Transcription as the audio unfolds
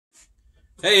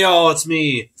Hey y'all, it's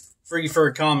me,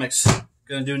 fergiegerg Comics.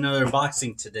 Gonna do another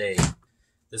unboxing today.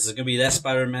 This is gonna be that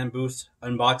Spider-Man booth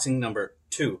unboxing number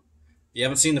 2. If you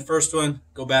haven't seen the first one,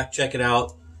 go back, check it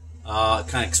out.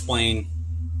 Kind of explain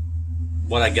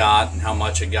what I got and how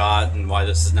much I got and why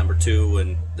this is number 2,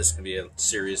 and this is gonna be a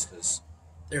series because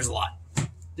there's a lot.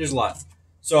 There's a lot.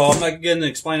 So I'm not gonna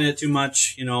explain it too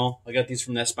much. You know, I got these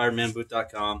from that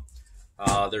spidermanbooth.com.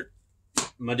 They're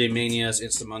Monday Manias,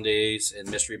 Instant Mondays, and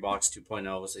Mystery Box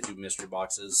 2.0s. They do mystery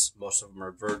boxes. Most of them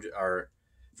are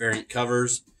variant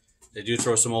covers. They do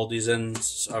throw some oldies in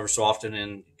ever so often,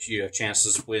 and you have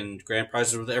chances to win grand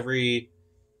prizes with every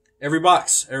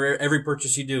box. Every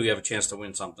purchase you do, you have a chance to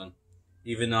win something.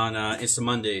 Even on Instant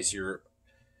Mondays, your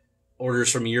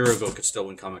orders from a year ago could still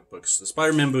win comic books. The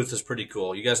Spider-Man booth is pretty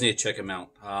cool. You guys need to check them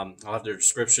out. I'll have their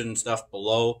description and stuff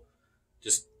below.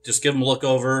 Just give them a look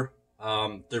over.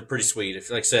 They're pretty sweet. If,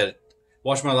 like I said,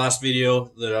 watch my last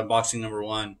video, the unboxing number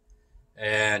 1,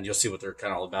 and you'll see what they're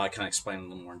kind of all about. I kind of explain a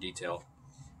little more in detail.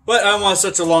 But I don't want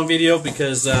such a long video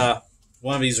because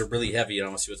one of these are really heavy. I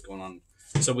don't want to see what's going on.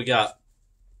 So we got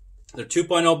their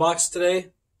 2.0 box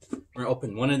today. We're going to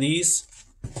open one of these,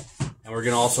 and we're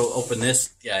going to also open this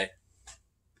guy.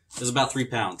 This is about 3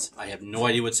 pounds. I have no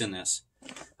idea what's in this.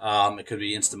 It could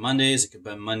be Instant Mondays. It could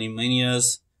be Monday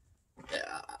Manias.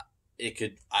 It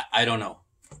could, I don't know.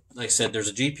 Like I said, there's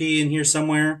a GP in here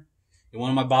somewhere in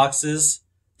one of my boxes.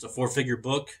 It's a 4-figure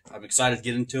book. I'm excited to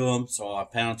get into them, so I'm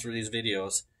pounding through these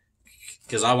videos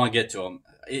because I want to get to them.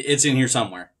 It's in here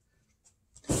somewhere.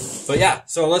 But yeah,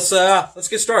 so let's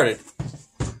get started.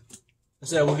 I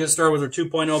said we'll get started with our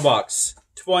 2.0 box.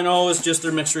 2.0 is just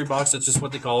their mystery box. That's just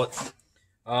what they call it.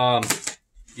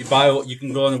 You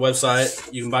can go on the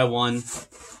website. You can buy one.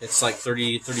 It's like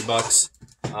 30 bucks.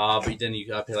 But then you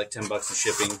gotta pay like 10 bucks in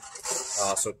shipping,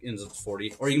 so it ends up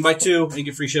 40. Or you can buy 2 and you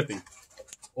get free shipping.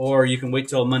 Or you can wait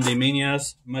till Monday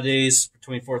Manias. Mondays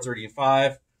between 4:30 and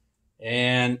 5,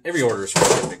 and every order is free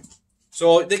shipping.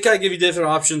 So they kind of give you different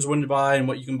options when to buy and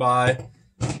what you can buy.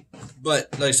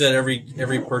 But like I said,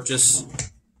 every purchase,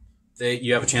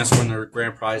 you have a chance to win their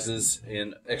grand prizes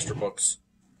and extra books.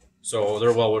 So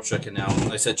they're well worth checking out.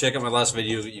 Like I said, check out my last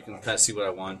video. You can kind of see what I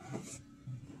won.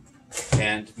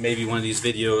 And maybe one of these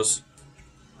videos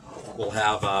will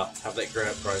have that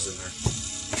grand prize in there.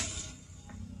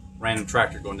 Random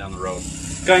tractor going down the road.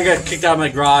 Kind of got kicked out of my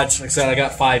garage. Like I said, I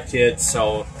got 5 kids,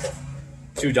 so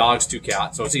 2 dogs, 2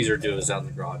 cats. So it's easier to do this out in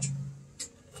the garage.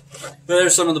 But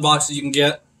there's some of the boxes you can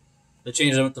get. They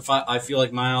changed them up to I Feel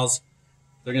Like Miles.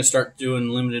 They're going to start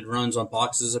doing limited runs on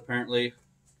boxes, apparently.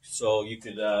 So you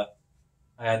could...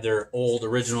 I had their old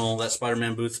original, that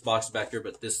Spider-Man booth box back there,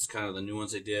 but this is kind of the new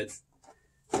ones they did.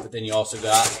 But then you also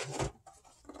got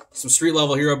some street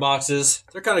level hero boxes.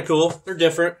 They're kind of cool. They're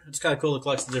different. It's kind of cool to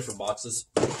collect some different boxes.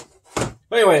 But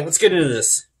anyway, let's get into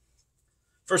this.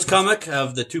 First comic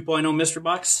of the 2.0 mystery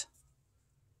box.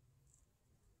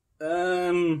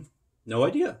 No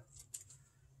idea.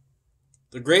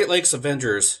 The Great Lakes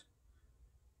Avengers.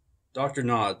 Dr.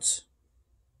 Nods.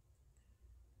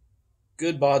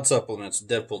 Good bod supplements.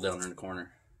 Deadpool down there in the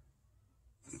corner.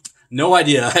 No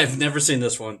idea. I've never seen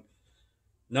this one.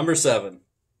 Number 7.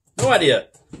 No idea.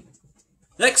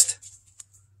 Next.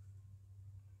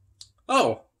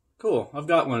 Oh, cool. I've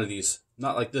got one of these.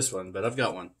 Not like this one, but I've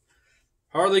got one.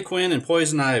 Harley Quinn and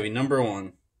Poison Ivy, number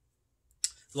 1.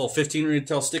 Little 15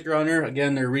 retail sticker on there.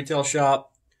 Again, they're a retail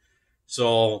shop.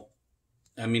 So,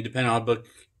 I mean, depending on how the book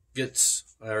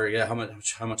gets, or yeah, how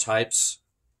much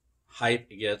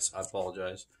hype it gets. I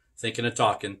apologize. Thinking and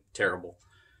talking, terrible.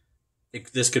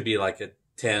 This could be like a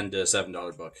 $10 to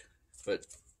 $7 book, but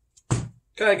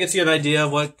kind of gets you an idea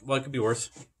of what it could be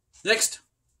worth. Next,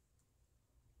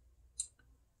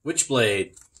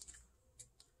 Witchblade,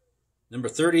 number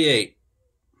 38.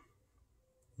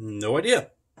 No idea.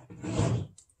 And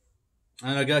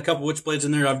I got a couple Witchblades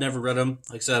in there. I've never read them.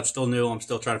 Like I said, I'm still new. I'm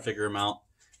still trying to figure them out.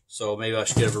 So maybe I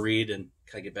should give a read and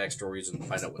kind of get backstories and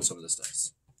find out what some of this stuff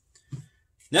is.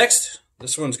 Next,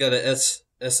 this one's got a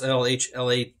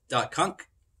slhla.conk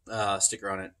sticker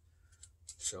on it.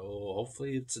 So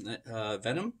hopefully it's a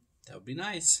Venom. That would be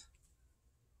nice.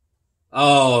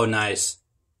 Oh, nice.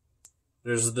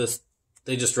 There's this.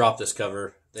 They just dropped this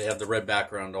cover. They have the red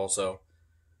background also.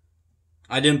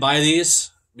 I didn't buy these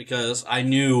because I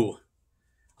knew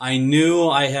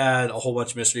I had a whole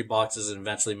bunch of mystery boxes and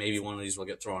eventually maybe one of these will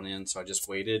get thrown in. So I just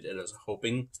waited and I was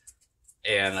hoping,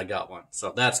 and I got one.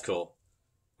 So that's cool.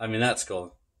 I mean, that's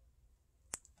cool.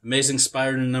 Amazing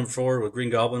Spider-Man number 4 with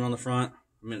Green Goblin on the front.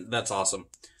 I mean, that's awesome.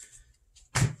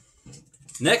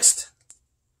 Next,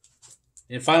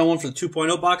 and final one for the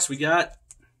 2.0 box, we got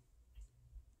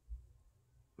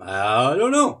I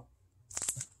don't know.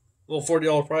 Little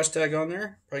 $40 price tag on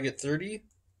there. Probably get 30.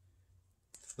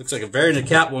 Looks like a variant of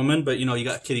Catwoman, but you know, you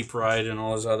got Kitty Pryde and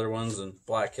all those other ones and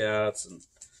Black Cats, and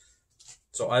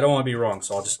so I don't want to be wrong,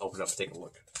 so I'll just open it up and take a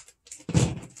look.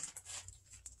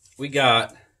 We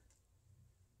got,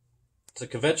 it's a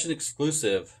convention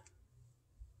exclusive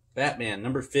Batman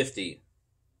number 50.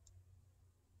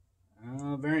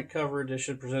 Variant cover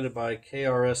edition presented by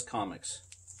KRS Comics.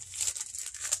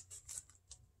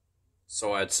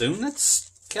 So I'd assume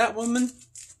that's Catwoman.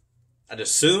 I'd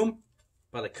assume,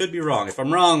 but I could be wrong. If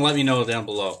I'm wrong, let me know down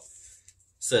below.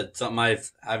 Said something I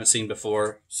haven't seen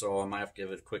before, so I might have to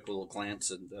give it a quick little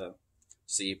glance and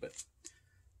see. But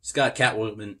it's got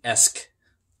Catwoman-esque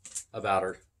about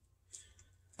her.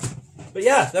 But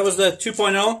yeah, that was the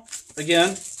 2.0.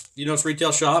 Again, you know it's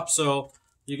retail shop, so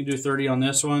you can do 30 on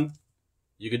this one.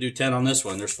 You could do 10 on this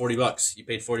one. There's 40 bucks. You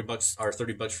paid 40 bucks or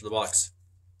 30 bucks for the box.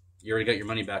 You already got your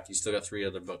money back. You still got 3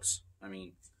 other books. I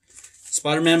mean,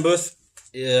 Spider-Man booth,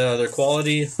 their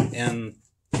quality and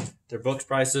their books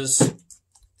prices,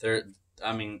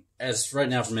 I mean, as right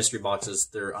now for mystery boxes,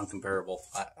 they're uncomparable.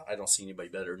 I don't see anybody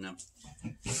better than them.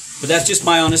 But that's just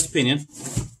my honest opinion.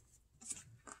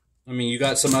 I mean, you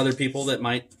got some other people that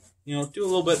might, you know, do a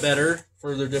little bit better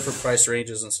for their different price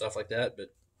ranges and stuff like that.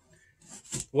 But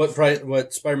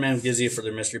what Spider-Man gives you for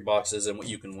their mystery boxes and what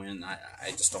you can win,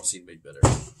 I just don't see anybody better.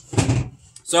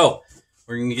 So,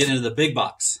 we're going to get into the big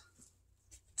box.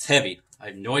 It's heavy. I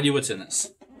have no idea what's in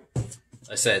this.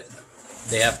 I said,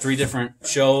 they have 3 different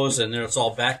shows, and it's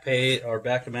all back pay or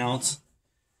back amounts.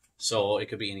 So, it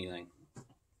could be anything.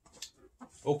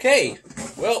 Okay.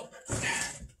 Well,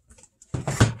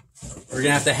 we're going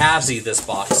to have to halvesy this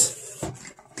box.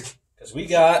 Because we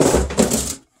got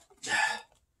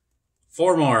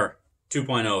 4 more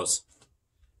 2.0s.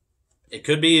 It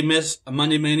could be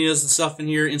Monday Manias and stuff in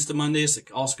here, Insta Mondays.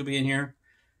 It also could be in here.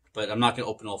 But I'm not going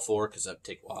to open all 4 because that would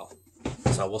take a while.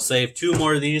 So we'll save 2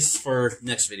 more of these for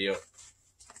next video.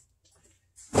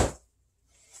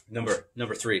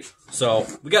 Number 3. So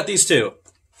we got these 2.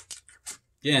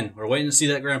 Again, we're waiting to see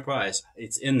that grand prize.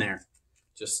 It's in there.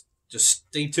 Just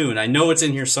stay tuned. I know it's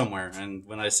in here somewhere, and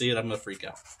when I see it, I'm gonna freak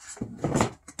out.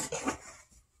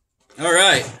 All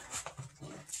right,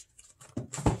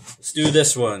 let's do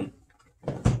this one.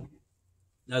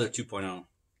 Another 2.0.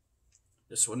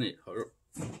 This one,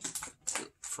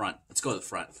 front. Let's go to the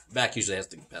front. Back usually has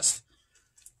the best.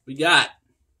 We got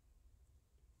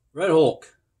Red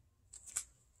Hulk,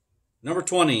 number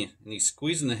 20, and he's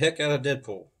squeezing the heck out of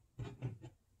Deadpool.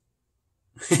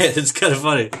 It's kind of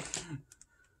funny.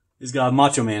 He's got a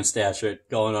Macho Man stash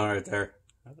going on right there.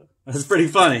 That's pretty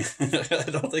funny. I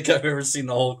don't think I've ever seen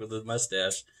the Hulk with a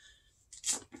mustache.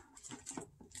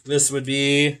 This would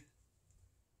be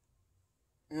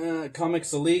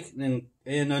Comics Elite and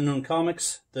Unknown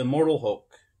Comics, The Immortal Hulk,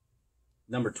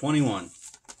 number 21.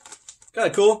 Kind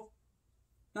of cool.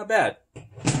 Not bad.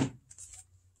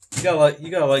 You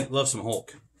gotta love some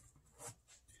Hulk.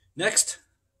 Next,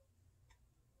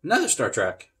 another Star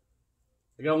Trek.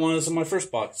 I got one of my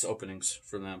first box openings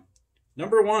for them.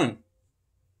 Number 1.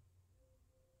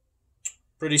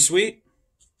 Pretty sweet.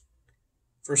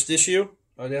 First issue.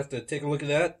 I'd have to take a look at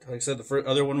that. Like I said, the first,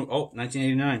 other one,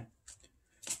 1989.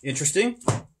 Interesting.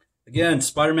 Again,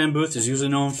 Spider-Man booth is usually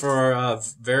known for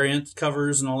variant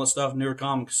covers and all that stuff, newer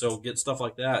comics, so get stuff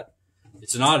like that.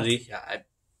 It's an oddity. I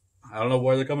don't know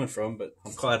where they're coming from, but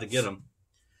I'm glad to get them.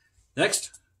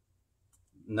 Next,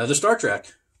 another Star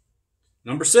Trek.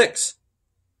 Number 6.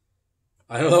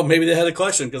 I don't know, maybe they had a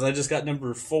collection because I just got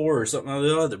number 4 or something out of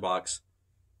the other box.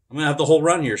 I'm going to have the whole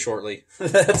run here shortly.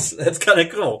 That's kind of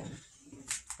cool.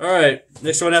 All right,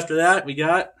 next one after that, we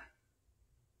got...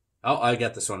 Oh, I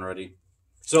got this one already.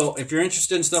 So if you're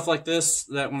interested in stuff like this,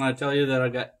 that when I tell you that I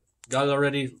got it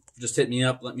already, just hit me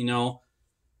up, let me know.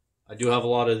 I do have a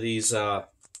lot of these, and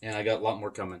I got a lot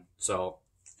more coming. So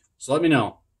let me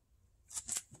know.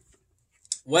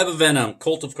 Web of Venom,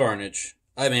 Cult of Carnage.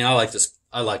 I mean, I like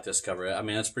this cover. I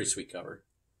mean, that's a pretty sweet cover.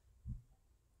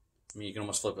 I mean, you can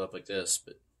almost flip it up like this,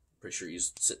 but I'm pretty sure you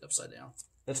sit upside down.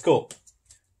 That's cool.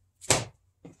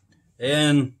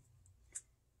 And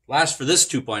last for this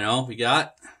 2.0, we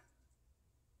got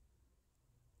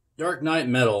Dark Knight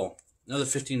Metal, another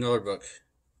 $15 book.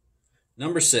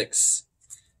 Number 6.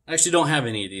 I actually don't have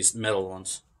any of these metal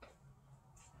ones.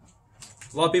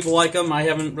 A lot of people like them. I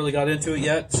haven't really got into it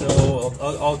yet, so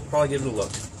I'll probably give it a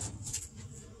look.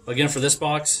 But again, for this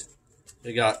box,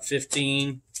 they got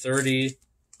 15, 30,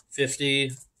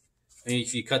 50. I mean,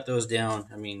 if you cut those down,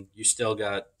 I mean, you still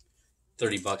got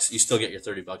 30 bucks. You still get your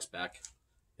 30 bucks back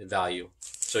in value.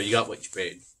 So you got what you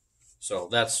paid. So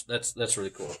that's really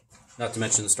cool. Not to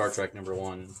mention the Star Trek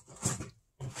 #1.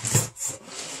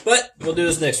 But we'll do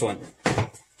this next one.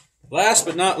 Last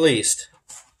but not least,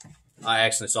 I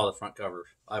actually saw the front cover.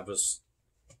 I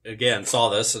saw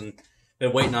this and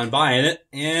been waiting on buying it,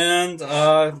 and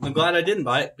I'm glad I didn't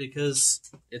buy it because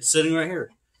it's sitting right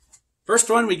here. First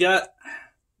one we got,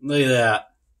 look at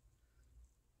that.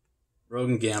 Rogue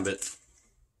and Gambit.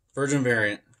 Virgin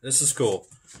variant. This is cool.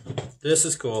 This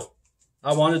is cool.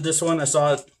 I wanted this one. I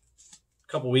saw it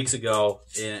a couple weeks ago,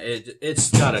 and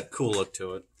it's got a cool look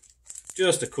to it.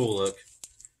 Just a cool look.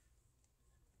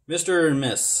 Mr. and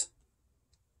Miss.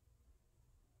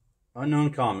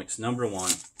 Unknown Comics,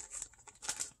 #1.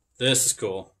 This is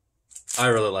cool. I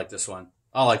really like this one.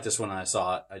 I like this one when I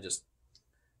saw it.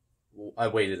 I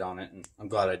waited on it, and I'm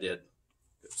glad I did.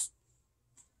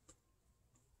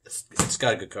 It's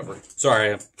got a good cover.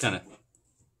 Sorry, I'm kind of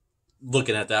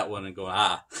looking at that one and going,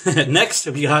 ah. Next,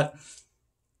 we got,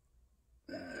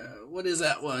 what is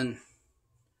that one?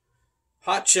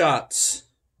 Hot Shots.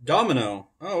 Domino.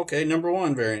 Oh, okay,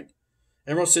 #1 variant.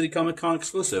 Emerald City Comic Con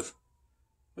exclusive.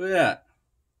 Look at that.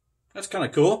 That's kind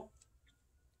of cool.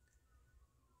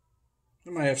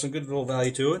 It might have some good little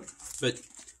value to it. But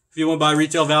if you want to buy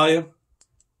retail value,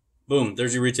 boom,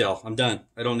 there's your retail. I'm done.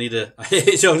 I don't need to look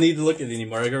at it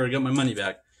anymore. I already got my money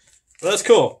back. But that's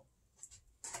cool.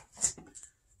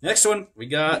 Next one, we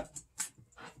got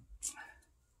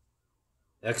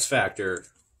X Factor.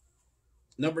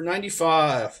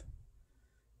 #95.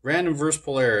 Random Verse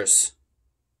Polaris.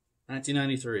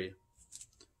 1993.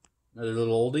 Another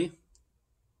little oldie.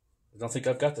 I don't think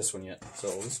I've got this one yet. So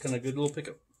this is kind of a good little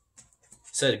pickup.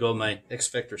 Said to go with my X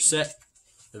Factor set.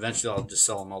 Eventually I'll just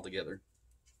sell them all together.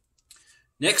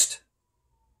 Next,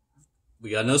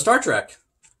 we got another Star Trek.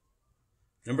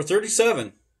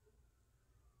 #37.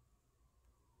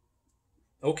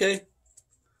 Okay.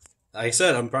 Like I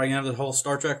said, I'm probably going to have the whole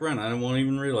Star Trek run. I won't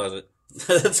even realize it.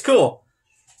 That's cool.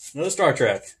 Another Star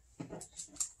Trek.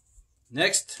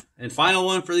 Next and final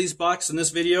one for these boxes in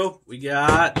this video, we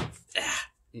got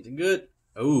anything good?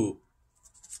 Oh,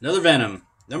 another Venom,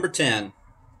 #10.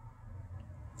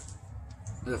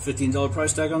 There's a $15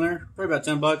 price tag on there. Probably about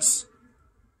 $10,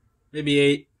 maybe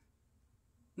 $8.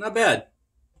 Not bad.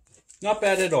 Not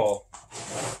bad at all.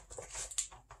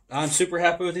 I'm super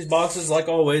happy with these boxes, like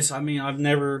always. I mean, I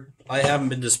haven't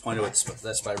been disappointed with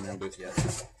that Spider-Man booth yet.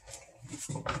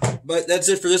 But that's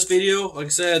it for this video. Like I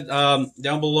said,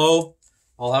 down below,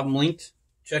 I'll have them linked.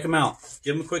 Check them out.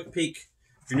 Give them a quick peek.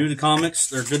 If you're new to comics,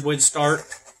 they're a good way to start.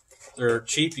 They're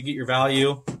cheap. You get your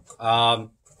value.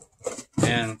 And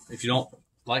if you don't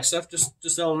like stuff, just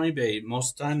sell it on eBay.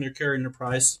 Most of the time, they're carrying their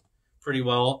price pretty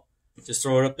well. Just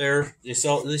throw it up there. They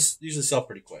usually sell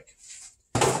pretty quick.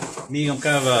 Me, I'm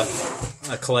kind of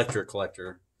a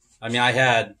collector. I mean, I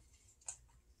had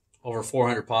over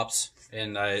 400 pops,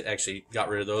 and I actually got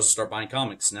rid of those to start buying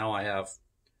comics. Now I have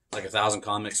like 1,000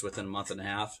 comics within a month and a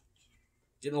half.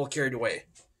 Getting a little carried away.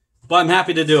 But I'm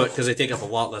happy to do it because they take up a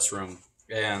lot less room.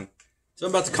 And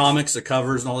something about the comics, the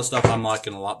covers, and all this stuff, I'm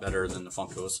liking a lot better than the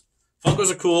Funkos.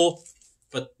 Funkos are cool,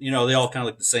 but, you know, they all kind of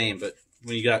look the same. But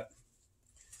when you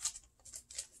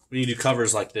do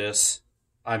covers like this,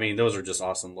 I mean, those are just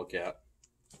awesome to look at.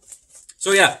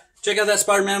 So, yeah, check out that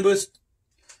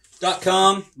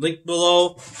spidermanbooth.com. Link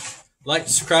below. Like,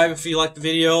 subscribe if you like the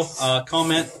video.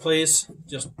 Comment, please.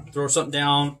 Just throw something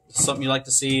down. Something you'd like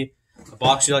to see. A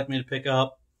box you'd like me to pick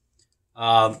up.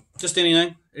 Just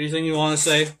anything. Anything you want to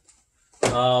say.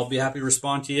 I'll be happy to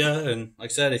respond to you. And like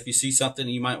I said, if you see something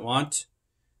you might want,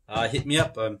 hit me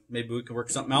up. Maybe we can work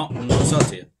something out and I'll sell it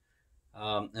to you.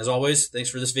 As always,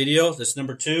 thanks for this video. This is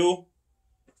 #2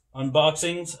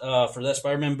 unboxings for that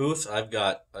Spider-Man booth. I've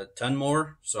got a ton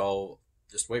more, so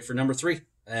just wait for #3.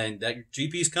 And that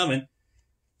GP's coming.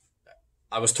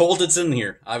 I was told it's in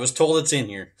here.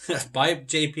 By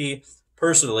JP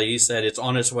personally. He said it's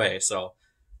on its way. So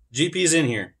GP's in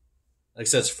here. Like I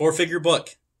said, it's a 4-figure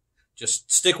book.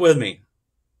 Just stick with me.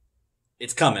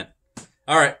 It's coming.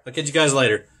 All right. I'll catch you guys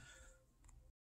later.